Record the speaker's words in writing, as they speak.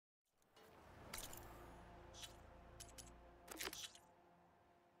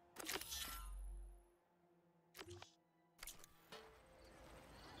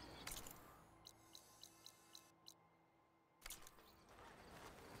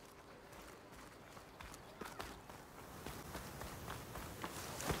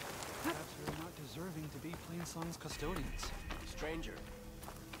Song's custodians. Stranger,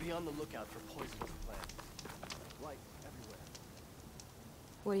 be on the lookout for poisonous plants. Light everywhere.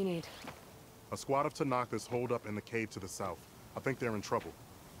 What do you need? A squad of Tanakh is holed up in the cave to the south. I think they're in trouble.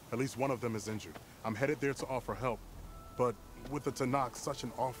 At least one of them is injured. I'm headed there to offer help, but with the Tanakh, such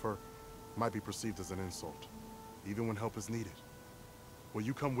an offer might be perceived as an insult, even when help is needed. Will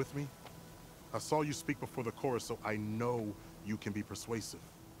you come with me? I saw you speak before the chorus, so I know you can be persuasive.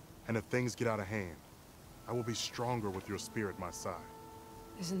 And if things get out of hand, I will be stronger with your spear at my side.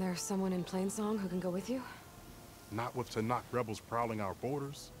 Isn't there someone in Plainsong who can go with you? Not with Tanakh rebels prowling our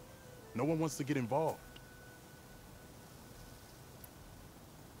borders. No one wants to get involved.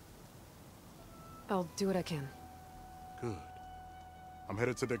 I'll do what I can. Good. I'm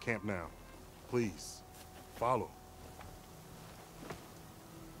headed to their camp now. Please, follow.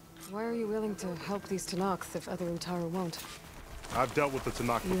 Why are you willing to help these Tanakhs if other Utaru won't? I've dealt with the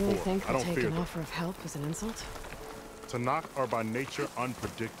Tanakh You before. really think I we'll don't take fear an them. offer of help as an insult? Tanakh are by nature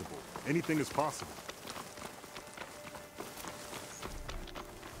unpredictable. Anything is possible.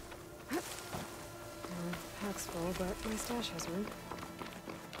 Pack's full, but my stash has room.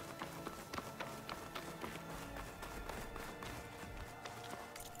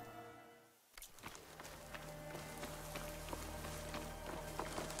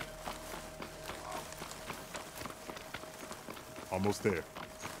 Almost there.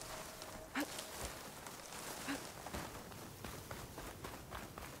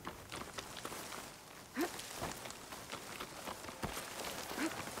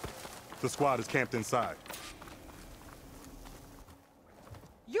 The squad is camped inside.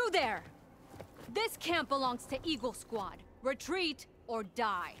 You there! This camp belongs to Eagle Squad. Retreat or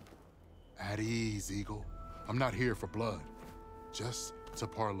die. At ease, Eagle. I'm not here for blood. Just to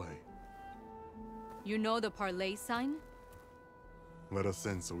parlay. You know the parlay sign? Let us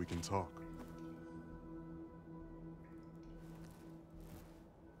in so we can talk.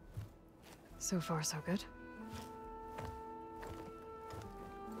 So far, so good.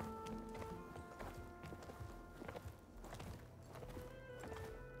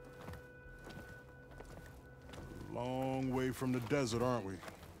 Long way from the desert, aren't we?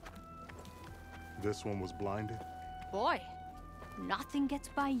 This one was blinded. Boy, nothing gets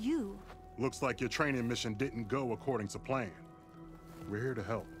by you. Looks like your training mission didn't go according to plan. We're here to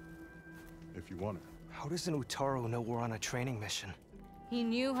help, if you want it. How does an Utaru know we're on a training mission? He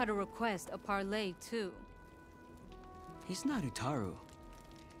knew how to request a parlay, too. He's not Utaru.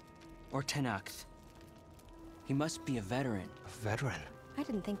 Or Tanakh. He must be a veteran. A veteran? I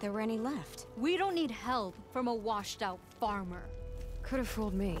didn't think there were any left. We don't need help from a washed-out farmer. Could have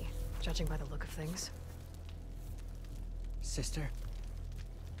fooled me, judging by the look of things. Sister,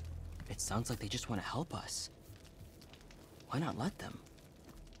 it sounds like they just want to help us. Why not let them?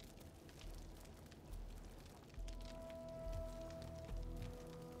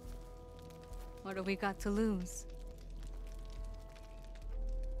 What do we got to lose?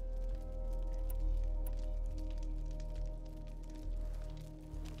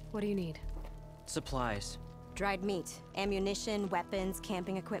 What do you need? Supplies. Dried meat, ammunition, weapons,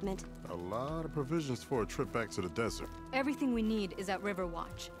 camping equipment. A lot of provisions for a trip back to the desert. Everything we need is at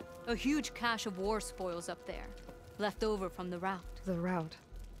Riverwatch. A huge cache of war spoils up there. Left over from the route. The route.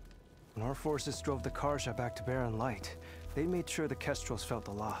 When our forces drove the Karja back to Barren Light, they made sure the Kestrels felt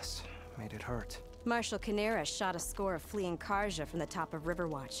the loss. Made it hurt. Marshal Canera shot a score of fleeing Karja from the top of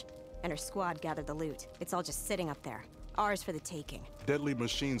Riverwatch, and her squad gathered the loot. It's all just sitting up there. Ours for the taking. Deadly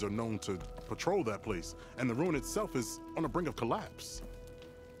machines are known to patrol that place, and the ruin itself is on the brink of collapse.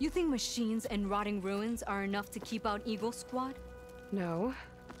 You think machines and rotting ruins are enough to keep out Eagle Squad? No,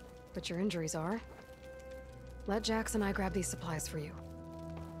 but your injuries are. Let Jax and I grab these supplies for you.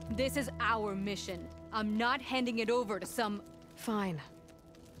 This is our mission. I'm not handing it over to some... Fine.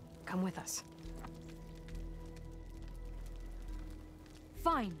 Come with us.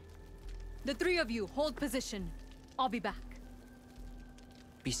 Fine. The three of you hold position. I'll be back.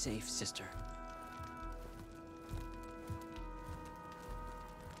 Be safe, sister.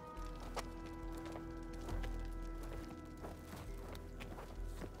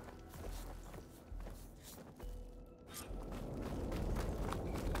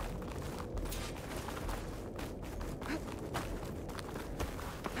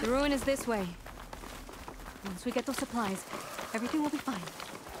 The ruin is this way. Once we get those supplies, everything will be fine.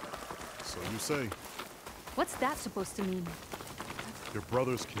 So you say. What's that supposed to mean? Your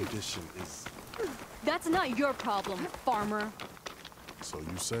brother's condition is... That's not your problem, farmer. So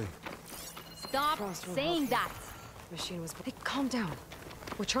you say. Stop Frost will saying help that. Machine was... Hey, calm down.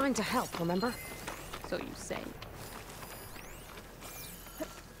 We're trying to help, remember? So you say.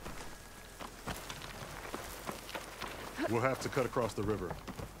 We'll have to cut across the river.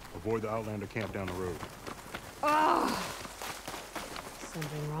 Avoid the Outlander camp down the road. Oh!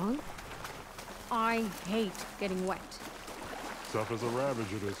 Something wrong? I hate getting wet. Tough as a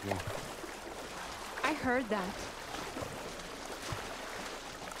ravager, this one. I heard that.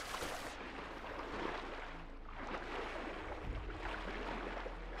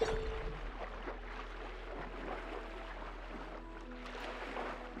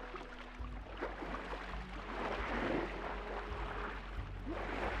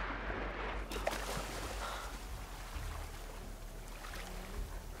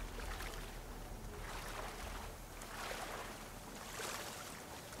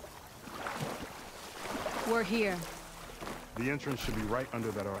 We're here. The entrance should be right under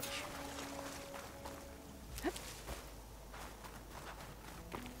that arch.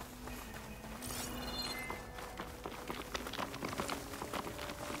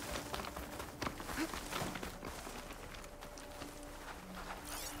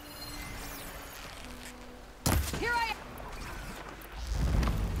 Here I am!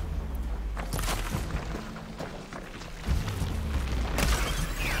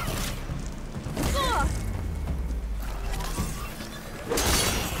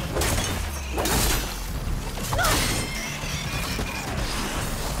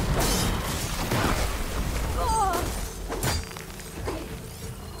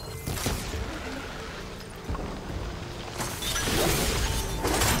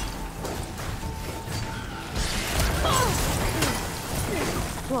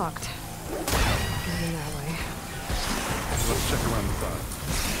 Blocked. Getting that way. Let's check around the side.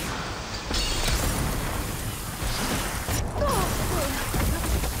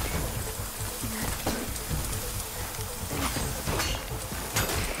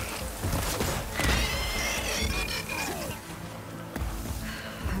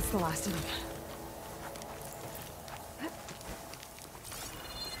 That's the last of them.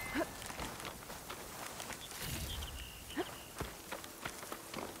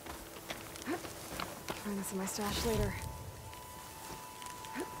 Find this in my stash later.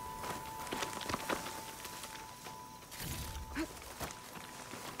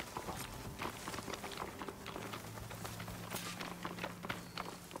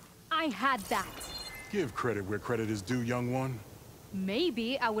 I had that. Give credit where credit is due, young one.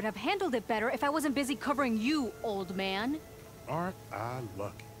 Maybe I would have handled it better if I wasn't busy covering you, old man. Aren't I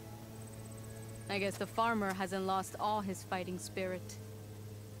lucky? I guess the farmer hasn't lost all his fighting spirit.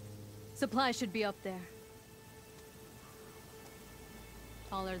 Supplies should be up there.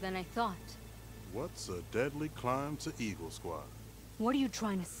 Taller than I thought. What's a deadly climb to Eagle Squad? What are you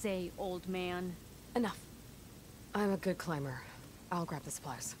trying to say, old man? Enough. I'm a good climber. I'll grab the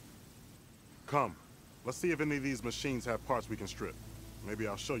supplies. Come. Let's see if any of these machines have parts we can strip. Maybe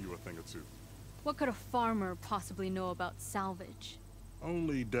I'll show you a thing or two. What could a farmer possibly know about salvage?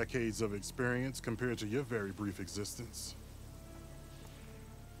 Only decades of experience compared to your very brief existence.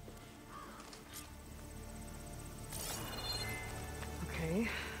 Okay,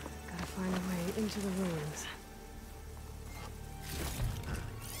 gotta find a way into the ruins.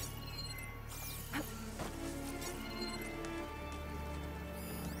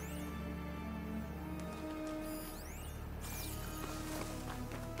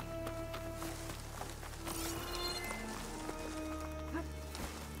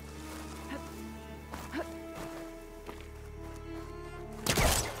 I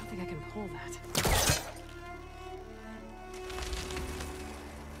don't think I can pull that.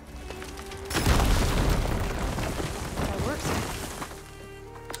 That works.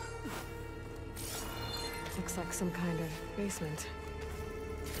 Looks like some kind of basement.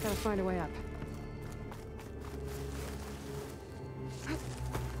 Gotta find a way up.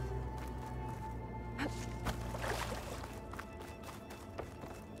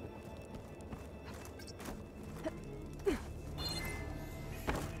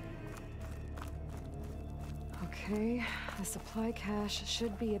 Okay, the supply cache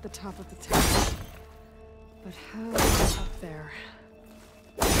should be at the top of the tower. But how do I get up there?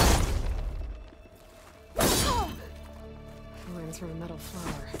 Flames from a metal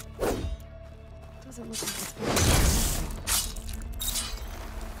flower. Doesn't look like it's going.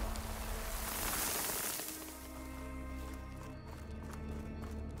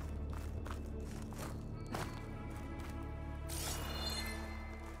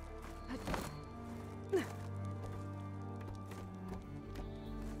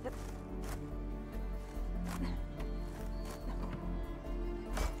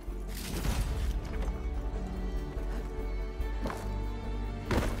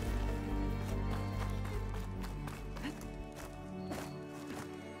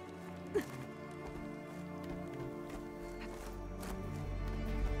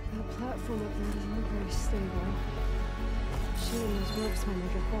 troops when they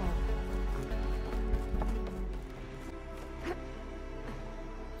get fed.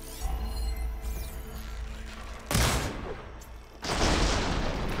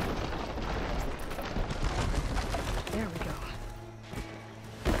 There we go.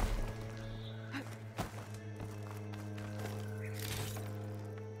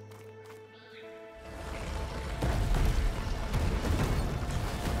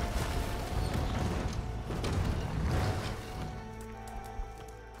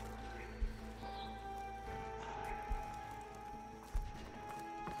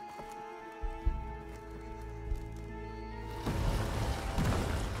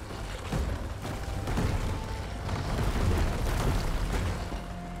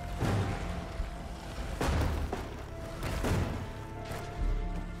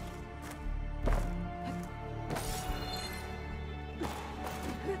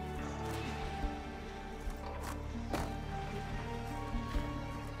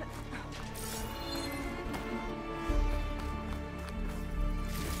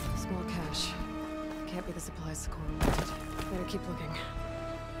 Small cache. Can't be the supplies Socorro wanted. Better keep looking.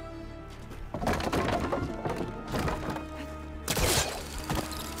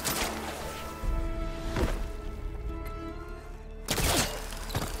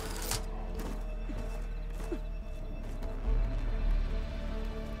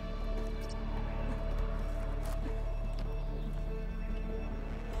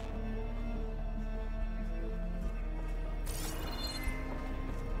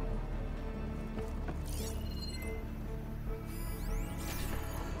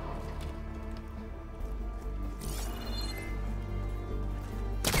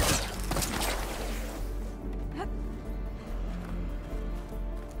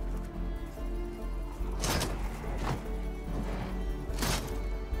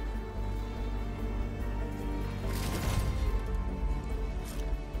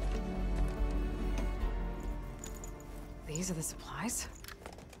 These are the supplies?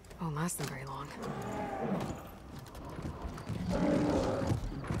 Won't last them very long.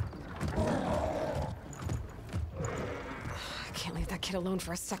 I can't leave that kid alone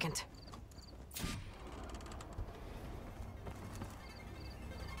for a second.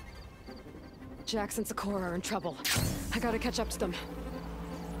 Jax and Socorro are in trouble. I gotta catch up to them.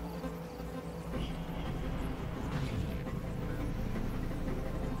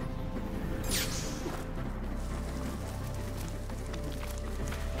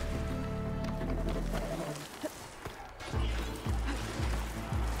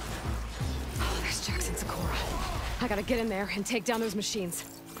 I gotta get in there and take down those machines.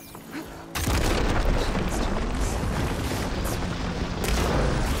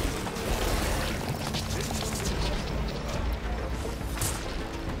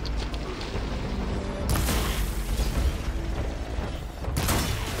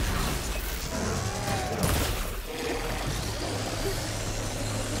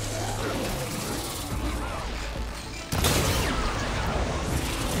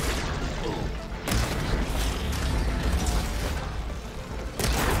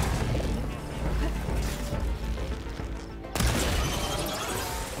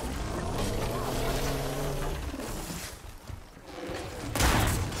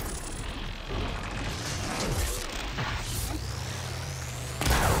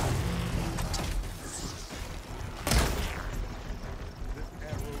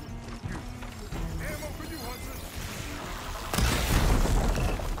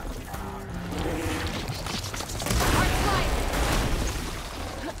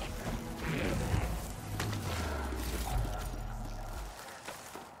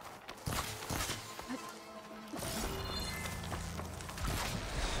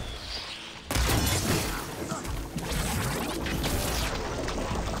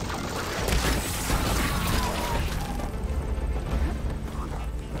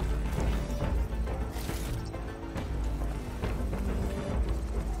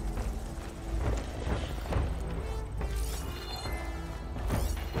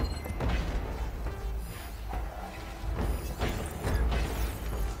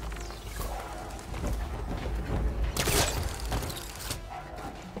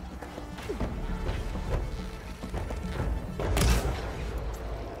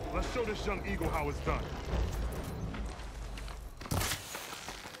 Show this young eagle how it's done.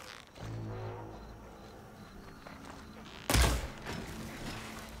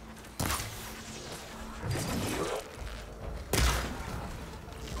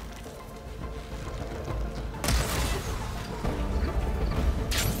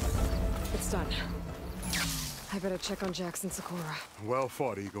 It's done. I better check on Jax and Socorro. Well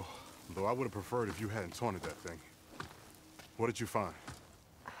fought, Eagle. Though I would have preferred if you hadn't taunted that thing. What did you find?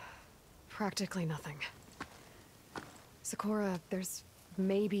 Practically nothing. Sakura, there's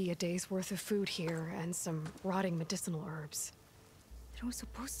maybe a day's worth of food here and some rotting medicinal herbs. There was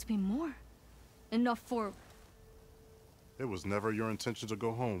supposed to be more. Enough for... It was never your intention to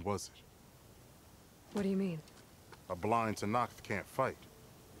go home, was it? What do you mean? A blind Tenakth can't fight.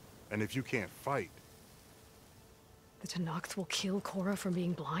 And if you can't fight, The Tenakth will kill Korra from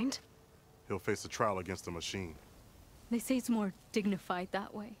being blind? he'll face a trial against the machine. They say it's more dignified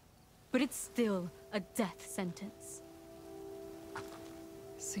that way. But it's still a death sentence.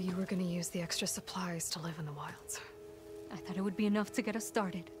 So you were gonna use the extra supplies to live in the wilds. I thought it would be enough to get us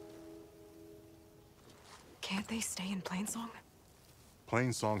started. Can't they stay in Plainsong?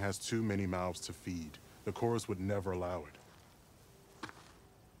 Plainsong has too many mouths to feed. The Chorus would never allow it.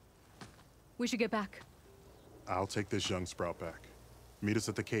 We should get back. I'll take this young sprout back. Meet us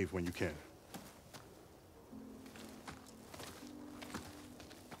at the cave when you can.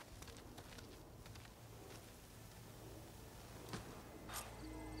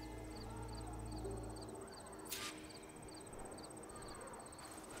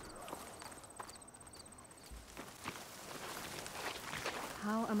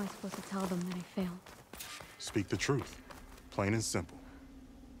 How am I supposed to tell them that I failed? Speak the truth. Plain and simple.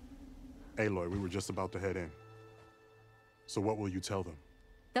 Aloy, we were just about to head in. So what will you tell them?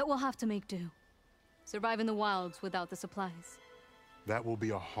 That we'll have to make do. Survive in the wilds without the supplies. That will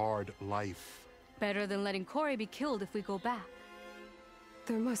be a hard life. Better than letting Corey be killed if we go back.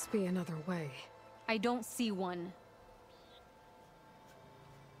 There must be another way. I don't see one.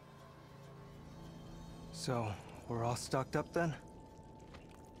 So, we're all stocked up then?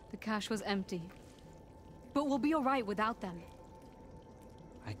 The cache was empty. But we'll be alright without them.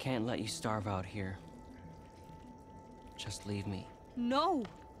 I can't let you starve out here. Just leave me. No!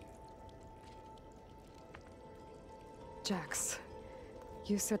 Jax,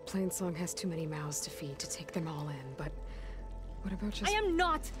 you said Plainsong has too many mouths to feed to take them all in, but what about just... I am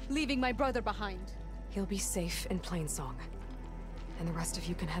not leaving my brother behind. He'll be safe in Plainsong, and the rest of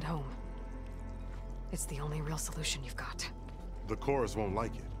you can head home. It's the only real solution you've got. The Chorus won't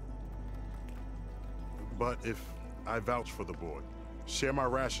like it. But if I vouch for the boy, share my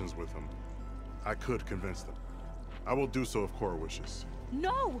rations with him, I could convince them. I will do so if Korra wishes.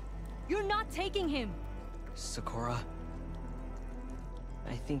 No! You're not taking him! Sakura,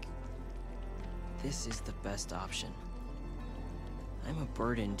 I think this is the best option. I'm a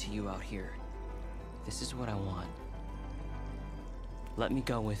burden to you out here. This is what I want. Let me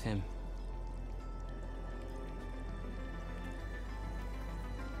go with him.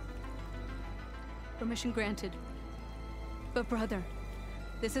 Permission granted. But brother,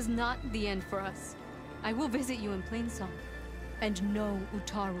 this is not the end for us. I will visit you in Plainsong. And no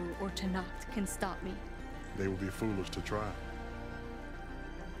Utaru or Tenakth can stop me. They will be foolish to try.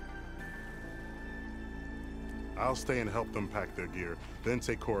 I'll stay and help them pack their gear, then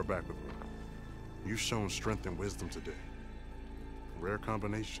take Korra back with me. You've shown strength and wisdom today. Rare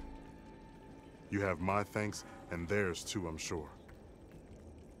combination. You have my thanks, and theirs too, I'm sure.